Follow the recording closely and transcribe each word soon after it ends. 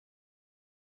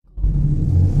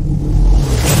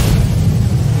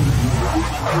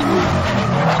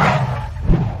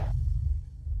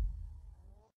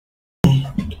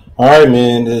All right,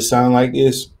 man. Does it sound like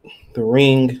it's the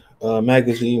Ring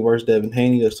magazine versus Devin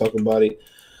Haney? Let's talk about it.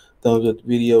 Thumbs up the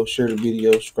video, share the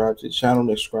video, subscribe to the channel.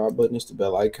 Next subscribe button is the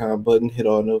bell icon button. Hit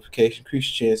all notifications,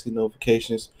 increase your chance to get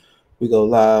notifications. We go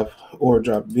live or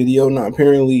drop a video. Now,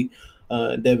 apparently,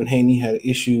 Devin Haney had an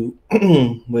issue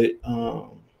with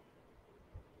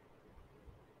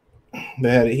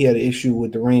he had an issue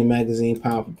with the Ring magazine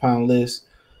pound for pound list,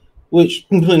 which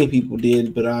plenty of people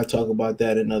did, but I'll talk about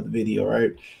that in another video,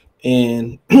 right?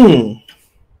 And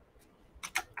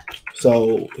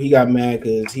so he got mad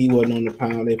because he wasn't on the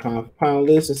pound for pound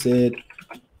list and said,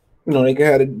 they could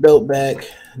have the belt back.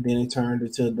 Then he turned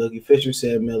it to Dougie Fisher,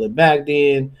 said, mail it back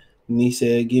then. And he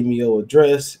said, give me your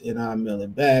address and I'll mail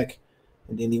it back.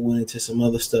 And then he went into some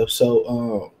other stuff.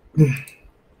 So,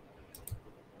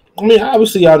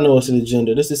 obviously y'all know it's an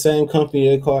agenda. This is the same company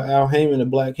they call Al Heyman the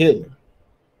Black Hitler.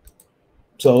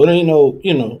 So it ain't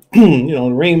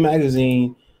the Ring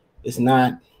magazine is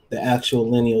not the actual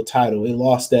lineal title. It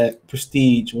lost that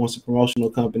prestige once the promotional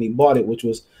company bought it, which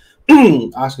was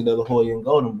Oscar De La Hoya and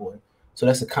Golden Boy. So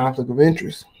that's a conflict of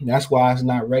interest. That's why it's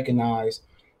not recognized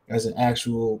as an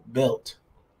actual belt,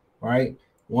 right?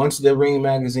 Once the Ring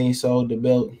magazine sold the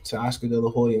belt to Oscar De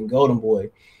La Hoya and Golden Boy,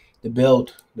 the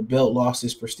belt lost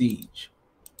its prestige.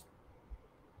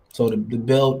 So the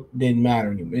belt didn't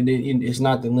matter anymore. It's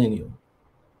not the lineal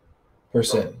per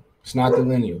se. It's not the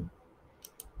lineal.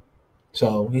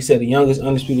 So he said the youngest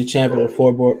undisputed champion of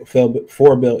the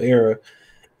four belt era,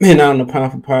 and on the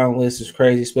pound for pound list is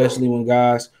crazy, especially when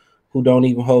guys who don't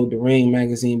even hold the Ring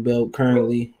magazine belt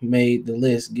currently made the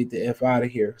list get the F out of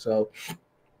here. So,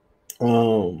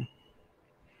 it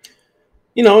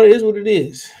is what it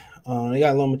is. They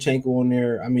got Lomachenko on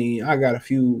there. I mean, I got a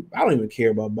few. I don't even care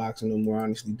about boxing no more,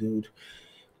 honestly, dude.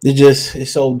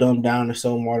 It's so dumbed down and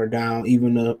so watered down.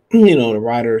 Even the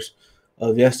writers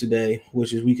of yesterday,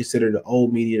 which is we consider the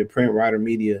old media, the print writer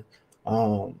media,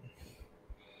 the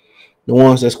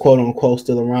ones that's quote unquote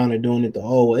still around and doing it the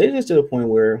old way. It's just to the point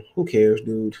where who cares,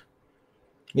 dude?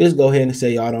 Just go ahead and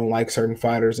say y'all don't like certain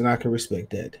fighters, and I can respect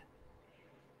that.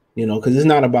 Because it's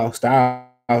not about styles.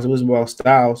 It was about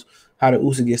styles. How did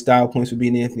Usyk get style points for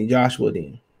beating Anthony Joshua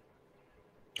then?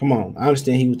 Come on. I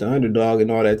understand he was the underdog and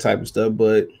all that type of stuff,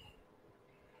 but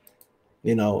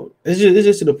it's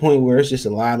just to the point where it's just a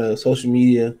lot of social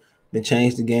media that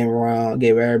changed the game around,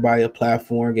 gave everybody a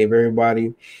platform, gave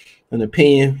everybody an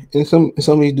opinion. And some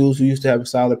of these dudes who used to have a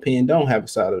solid opinion don't have a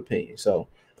solid opinion. So,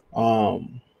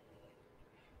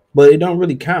 but it don't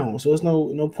really count. So it's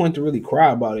no point to really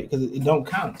cry about it because it don't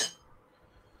count.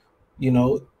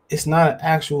 It's not an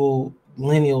actual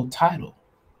lineal title.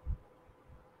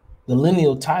 The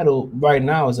lineal title right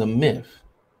now is a myth.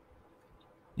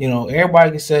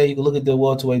 Everybody can say, you can look at the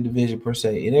welterweight division per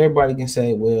se, and everybody can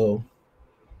say, well,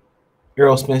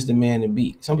 Errol Spence the man to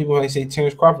beat. Some people might say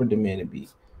Terrence Crawford the man to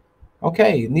beat.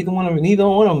 Okay, neither one of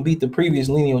them beat the previous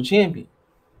lineal champion.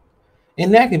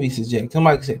 And that can be subjective.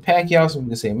 Somebody can say Pacquiao, somebody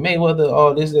can say Mayweather,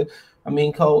 all this.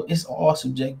 Cole, it's all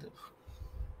subjective.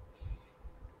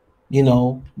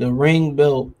 The Ring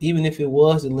belt, even if it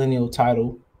was the lineal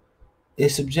title,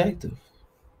 it's subjective.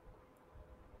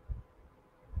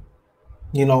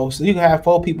 So you can have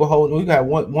four people holding, you got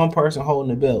one person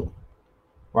holding the belt,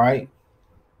 right?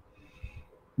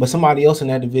 But somebody else in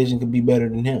that division could be better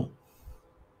than him.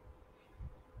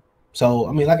 So,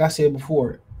 like I said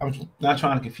before, I'm not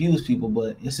trying to confuse people,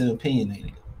 but it's an opinion, ain't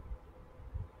it?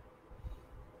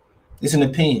 It's an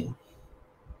opinion.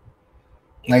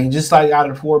 Just like out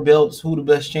of the four belts, who the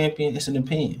best champion? It's an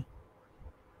opinion.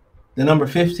 The number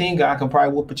 15 guy can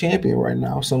probably whoop a champion right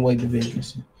now in some weight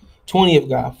divisions. 20th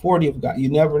guy, 40th guy, you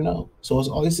never know. So it's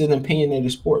always an opinionated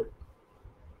sport.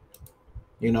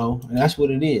 And that's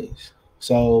what it is.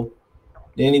 So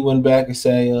then he went back and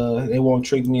say, they won't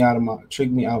trick me out of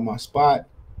my spot.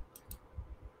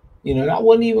 And I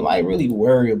wouldn't even really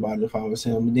worry about it if I was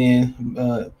him. And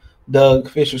then Doug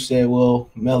Fisher said, well,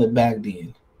 mail it back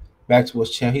then. Back to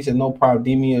his champ. He said, no problem.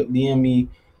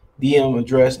 DM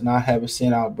address and I'll have it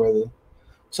sent out, brother.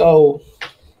 So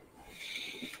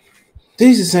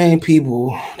these are the same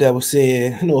people that were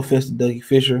saying, no offense to Dougie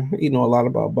Fisher, a lot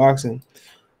about boxing.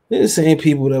 They're the same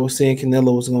people that were saying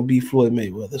Canelo was going to beat Floyd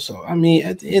Mayweather. So,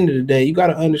 at the end of the day, you got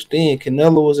to understand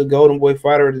Canelo was a Golden Boy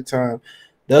fighter at the time.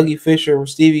 Dougie Fisher and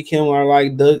Stevie Kim are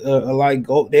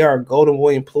they are Golden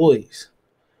Boy employees.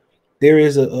 There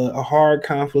is a hard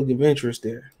conflict of interest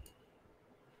there.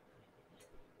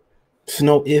 There's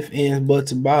no ifs, ands,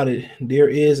 buts about it. There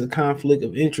is a conflict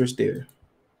of interest there.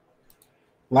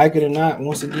 Like it or not,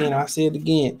 once again, I say it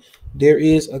again, there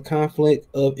is a conflict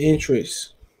of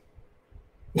interest.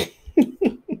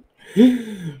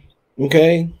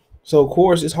 Okay? So of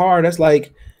course it's hard. That's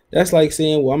like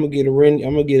saying, well, I'm gonna get a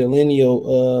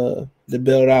lineal the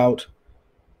belt out,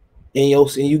 and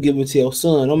you give it to your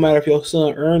son. No matter if your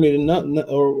son earned it or not,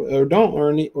 or don't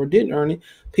earn it or didn't earn it,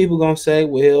 people gonna say,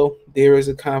 well, there is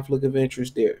a conflict of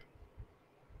interest there.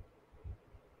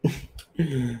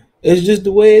 It's just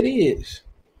the way it is.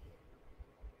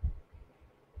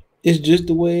 It's just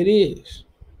the way it is.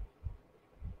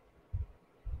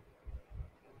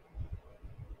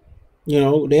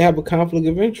 They have a conflict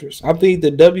of interest. I think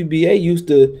the WBA used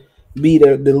to be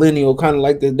the lineal, kind of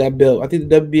like that belt. I think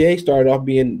the WBA started off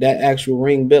being that actual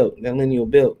ring belt, that lineal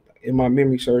belt. If my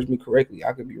memory serves me correctly,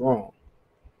 I could be wrong.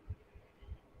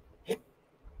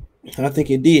 I think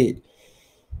it did.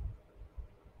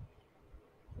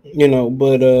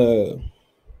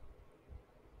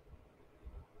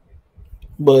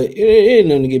 But it ain't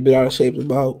nothing to get bent out of shape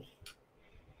about.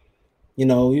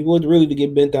 What really to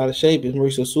get bent out of shape is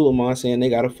Mauricio Suleiman saying they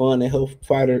got to fund and help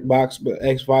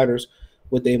ex fighters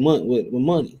with their with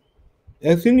money.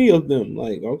 That's any of them.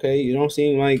 Like, okay, you don't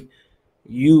seem like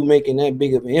you making that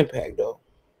big of an impact though.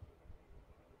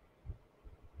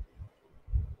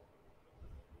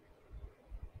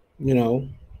 You know,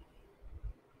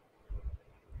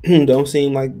 don't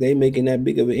seem like they making that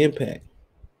big of an impact.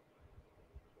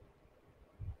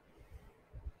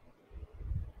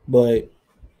 But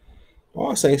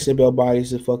all sanctioned belt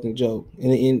bodies is a fucking joke.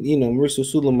 And Mauricio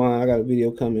Suleiman, I got a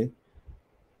video coming.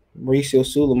 Mauricio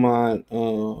Suleiman,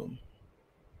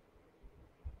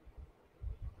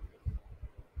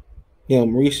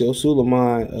 Mauricio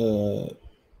Suleiman,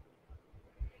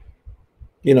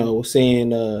 was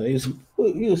saying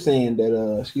he was saying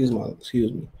that excuse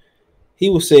me. He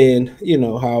was saying,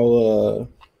 how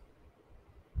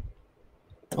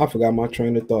I forgot my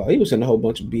train of thought. He was saying a whole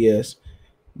bunch of BS.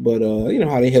 But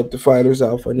how they help the fighters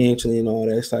out financially and all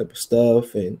that type of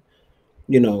stuff. And,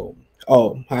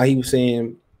 how he was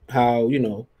saying how, they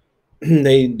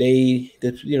weren't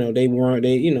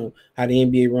how the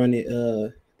NBA run it,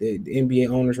 the NBA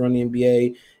owners run the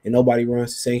NBA and nobody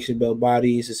runs the sanctioned belt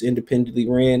bodies. It's independently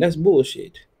ran. That's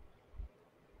bullshit.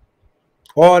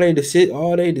 All their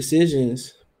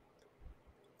decisions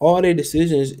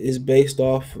is based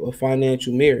off of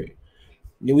financial merit.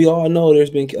 We all know there's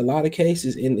been a lot of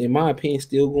cases, in my opinion,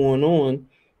 still going on,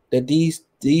 that these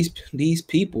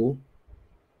people,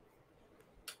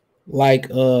 like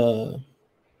the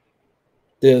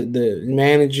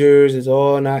managers, is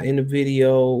all not in the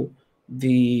video.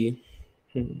 The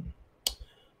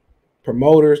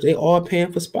promoters, they all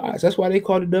paying for spots. That's why they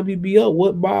call the WBO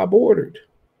what Bob ordered.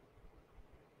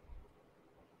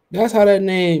 That's how that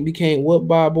name became what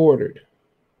Bob ordered.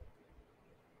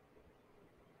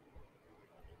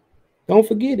 Don't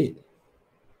forget it.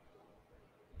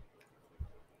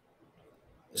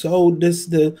 So does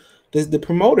the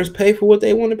promoters pay for what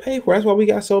they want to pay for? That's why we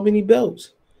got so many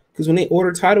belts. Because when they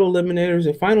order title eliminators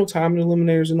and final time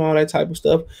eliminators and all that type of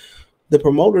stuff, the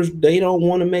promoters, they don't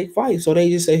want to make fights. So they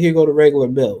just say, here go the regular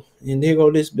belt. And here go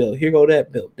this belt. Here go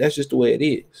that belt. That's just the way it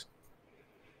is.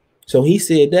 So he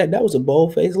said that was a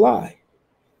bold-faced lie.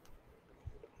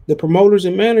 The promoters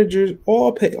and managers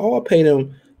all pay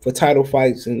them for title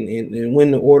fights and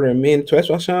win the order and mandatory. That's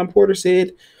why Sean Porter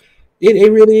said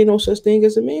it really ain't no such thing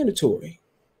as a mandatory.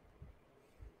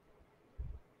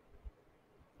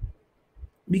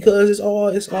 Because it's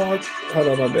all hold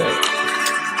on, my bad.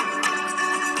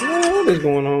 What is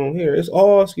going on here? It's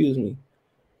all, excuse me.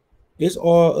 It's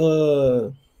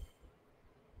all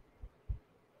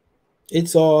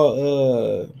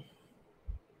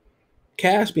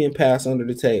cash being passed under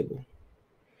the table.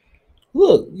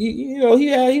 Look, he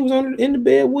was in the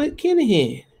bed with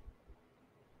Kinahan.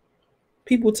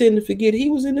 People tend to forget he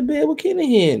was in the bed with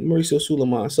Kinahan, Mauricio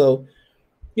Suleiman. So,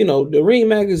 the Ring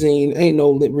magazine ain't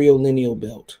no real lineal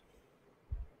belt.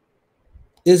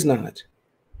 It's not.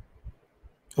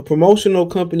 A promotional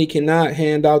company cannot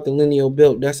hand out the lineal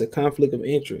belt. That's a conflict of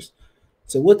interest.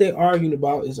 So what they're arguing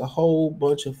about is a whole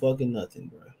bunch of fucking nothing,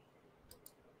 bro.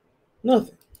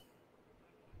 Nothing.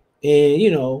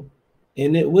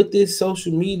 And with this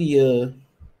social media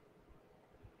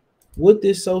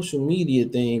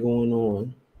thing going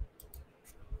on,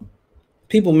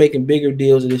 people making bigger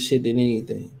deals of this shit than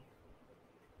anything.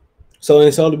 So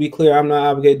to be clear, I'm not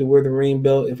obligated to wear the ring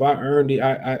belt. If I earned it,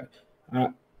 I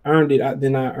earned it,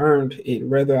 then I earned it,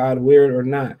 whether I'd wear it or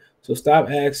not. So stop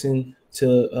asking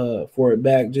for it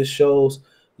back. Just shows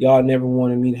y'all never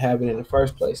wanted me to have it in the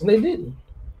first place, and they didn't.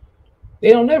 They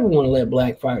don't ever want to let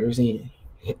black fighters in.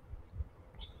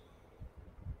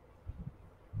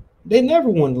 They never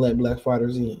wanted to let black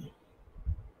fighters in.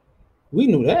 We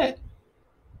knew that.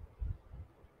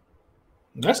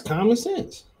 That's common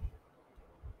sense.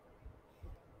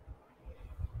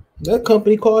 That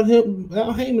company called him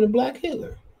Al Heyman the Black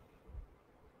Hitler.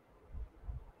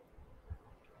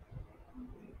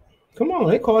 Come on,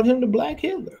 they called him the Black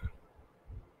Hitler.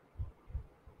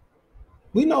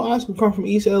 We know Oscar come from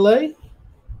East LA.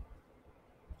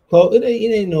 Well, it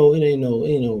ain't no.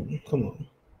 Come on.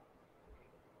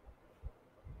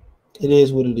 It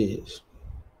is what it is.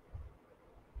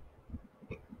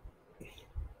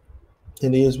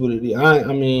 It is what it is.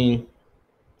 I mean,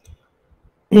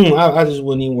 I just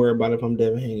wouldn't even worry about it if I'm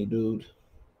Devin Haney, dude.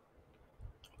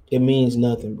 It means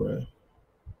nothing, bro.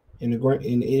 And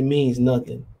it means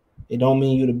nothing. It don't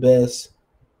mean you the best.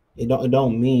 It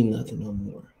don't mean nothing no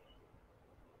more.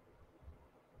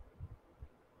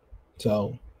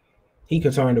 So he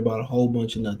concerned about a whole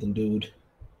bunch of nothing, dude.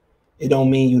 It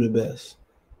don't mean you the best.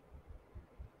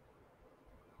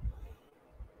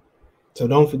 So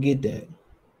don't forget that.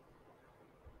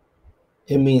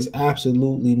 It means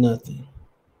absolutely nothing.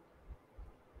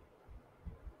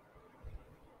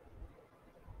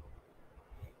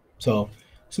 So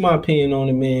it's my opinion on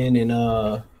it, man. And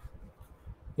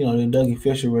then Dougie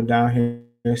Fisher went down here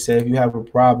and said, if you have a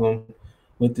problem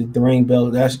with the ring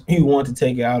belt, that's you want to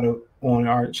take it out of on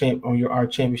our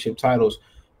championship titles.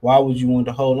 Why would you want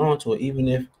to hold on to it, even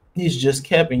if it's just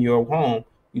kept in your home?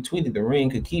 You tweeted the ring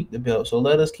could keep the belt, so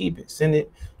let us keep it. Send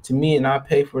it to me, and I'll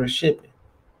pay for the shipping.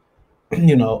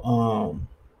 And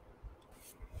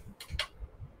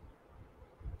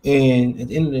at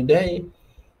the end of the day,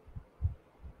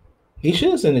 he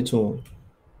should send it to him.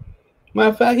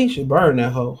 Matter of fact, he should burn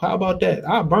that hoe. How about that?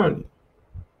 I'll burn it.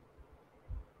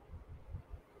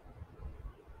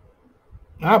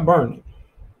 I'll burn it.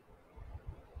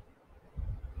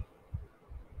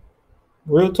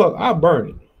 Real talk, I'll burn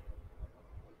it.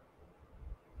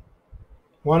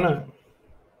 Why not?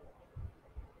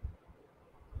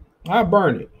 I'll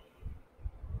burn it.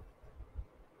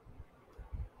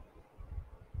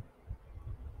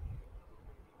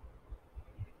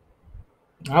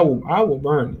 I will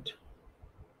burn it.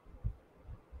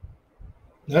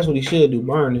 That's what he should do,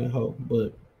 burn that hoe.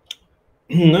 But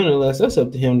nonetheless, that's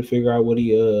up to him to figure out what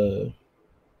he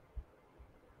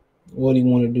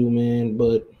want to do, man.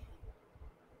 But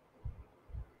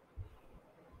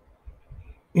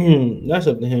that's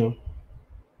up to him.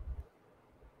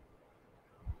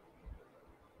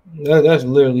 That's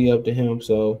literally up to him.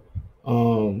 So,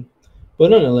 but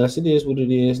nonetheless, it is what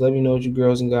it is. Let me know what you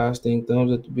girls and guys think.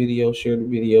 Thumbs up the video, share the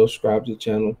video, subscribe to the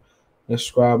channel. That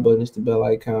subscribe button is the bell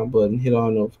icon button. Hit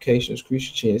all notifications, increase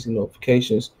your chance of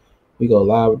notifications. We go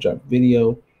live, drop a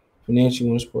video. Financially,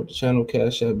 want to support the channel,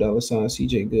 Cash App, $,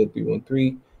 CJ Good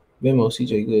 313, Venmo,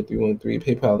 CJ Good 313,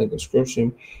 PayPal link in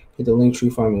description. Hit the link tree,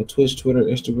 find me on Twitch, Twitter,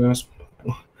 Instagram,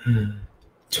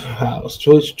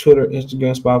 Twitch, Twitter,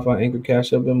 Instagram, Spotify, Anchor,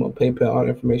 Cash App, Venmo, PayPal, all the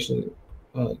information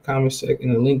in the comment section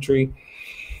in the link tree.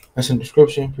 That's in the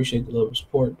description. Appreciate the love and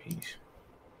support. Peace.